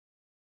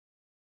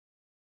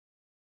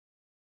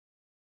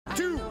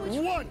2,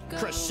 1,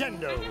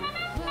 crescendo.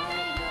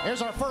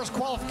 Here's our first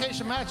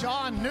qualification match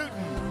on Newton.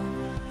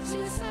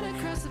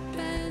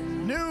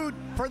 New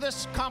for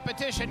this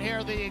competition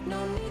here, the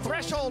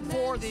threshold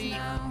for the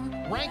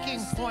ranking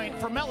point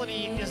for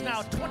Melody is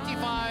now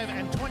 25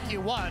 and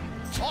 21.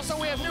 Also,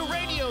 we have new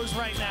radios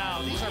right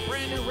now. These are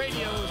brand new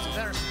radios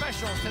that are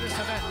special to this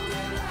event.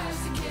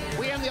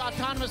 We have the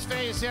autonomous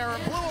phase here.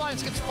 Blue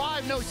Alliance gets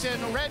 5 notes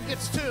in, red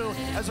gets 2.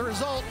 As a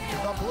result,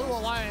 the Blue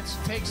Alliance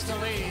takes the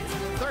lead,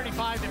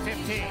 35 to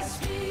 15.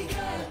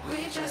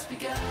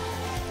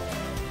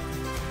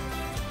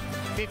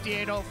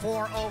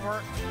 58.04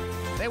 over.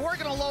 They were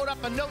going to load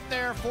up a note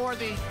there for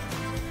the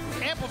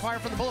amplifier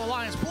for the Blue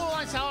Alliance. Blue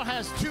Alliance now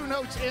has 2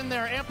 notes in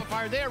their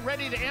amplifier. They are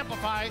ready to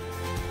amplify.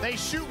 They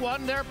shoot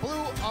one. Their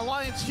Blue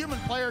Alliance human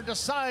player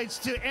decides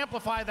to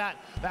amplify that.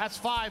 That's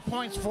 5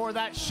 points for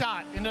that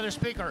shot into their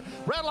speaker.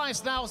 Red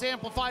Alliance now is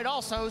amplified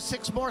also.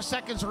 6 more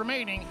seconds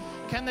remaining.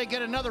 Can they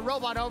get another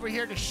robot over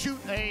here to shoot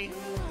a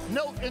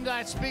note into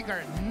that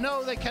speaker?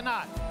 No, they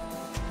cannot.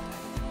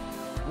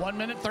 1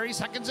 minute, 30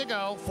 seconds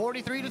ago,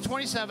 43 to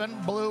 27,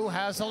 Blue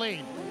has the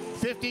lead.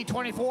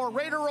 50-24,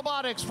 Raider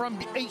Robotics from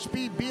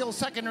HB Beale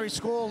Secondary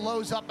School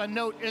loads up a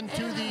note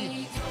into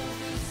the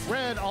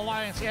Red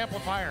Alliance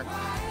amplifier.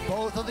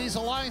 Both of these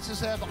alliances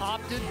have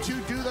opted to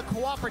do the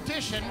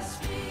cooperation.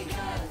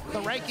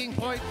 The ranking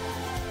point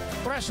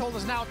threshold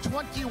is now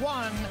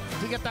 21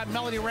 to get that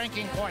Melody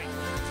ranking point.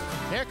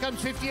 Here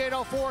comes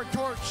 58.04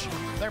 Torch.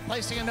 They're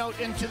placing a note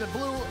into the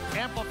Blue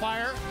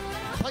amplifier.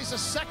 Place a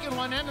second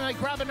one in, and they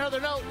grab another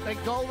note. They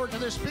go over to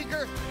their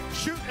speaker,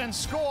 shoot and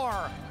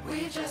score.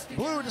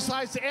 Blue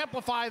decides to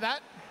amplify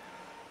that.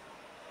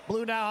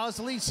 Blue now has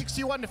the lead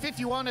 61 to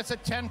 51. It's a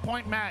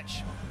 10-point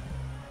match.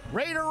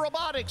 Raider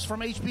Robotics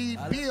from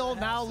HB Beale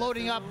now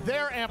loading up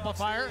their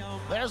amplifier.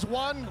 There's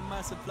 1.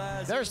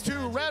 There's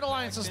 2. Red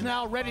Alliance is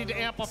now ready to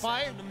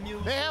amplify.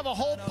 They have a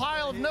whole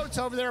pile of notes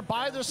over there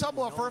by their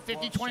subwoofer.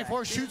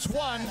 50-24 shoots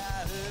 1.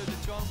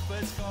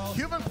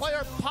 Human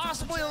player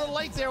possibly a little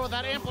late there with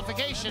that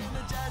amplification.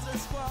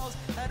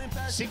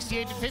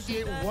 68 to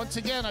 58. Once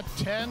again, a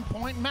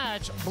 10-point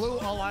match. Blue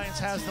Alliance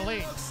has the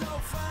lead.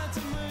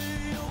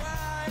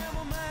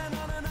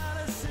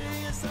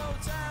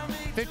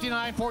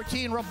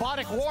 59-14,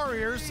 Robotic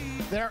Warriors.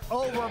 They're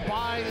over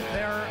by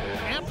their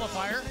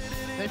amplifier.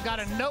 They've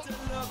got a note.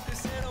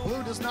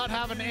 Blue does not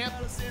have an amp.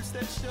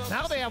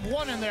 Now they have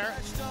 1 in there.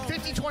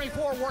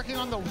 50-24 working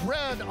on the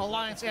Red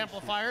Alliance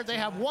amplifier. They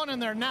have 1 in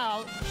there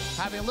now,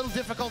 having a little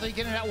difficulty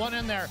getting that 1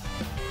 in there.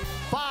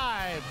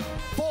 5,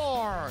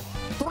 4,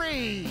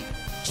 3,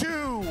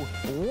 2,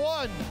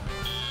 1.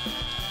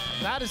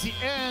 That is the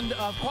end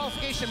of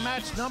qualification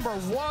match number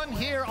 1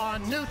 here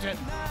on Newton.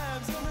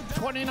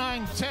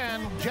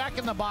 29-10, Jack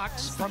in the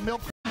Box from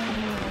Milk.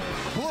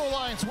 Blue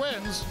Alliance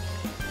wins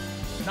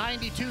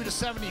 92 to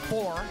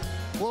 74.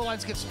 Blue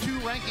Alliance gets 2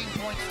 ranking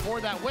points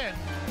for that win.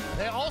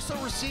 They also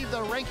receive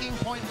the ranking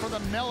point for the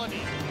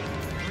Melody,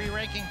 3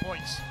 ranking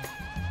points.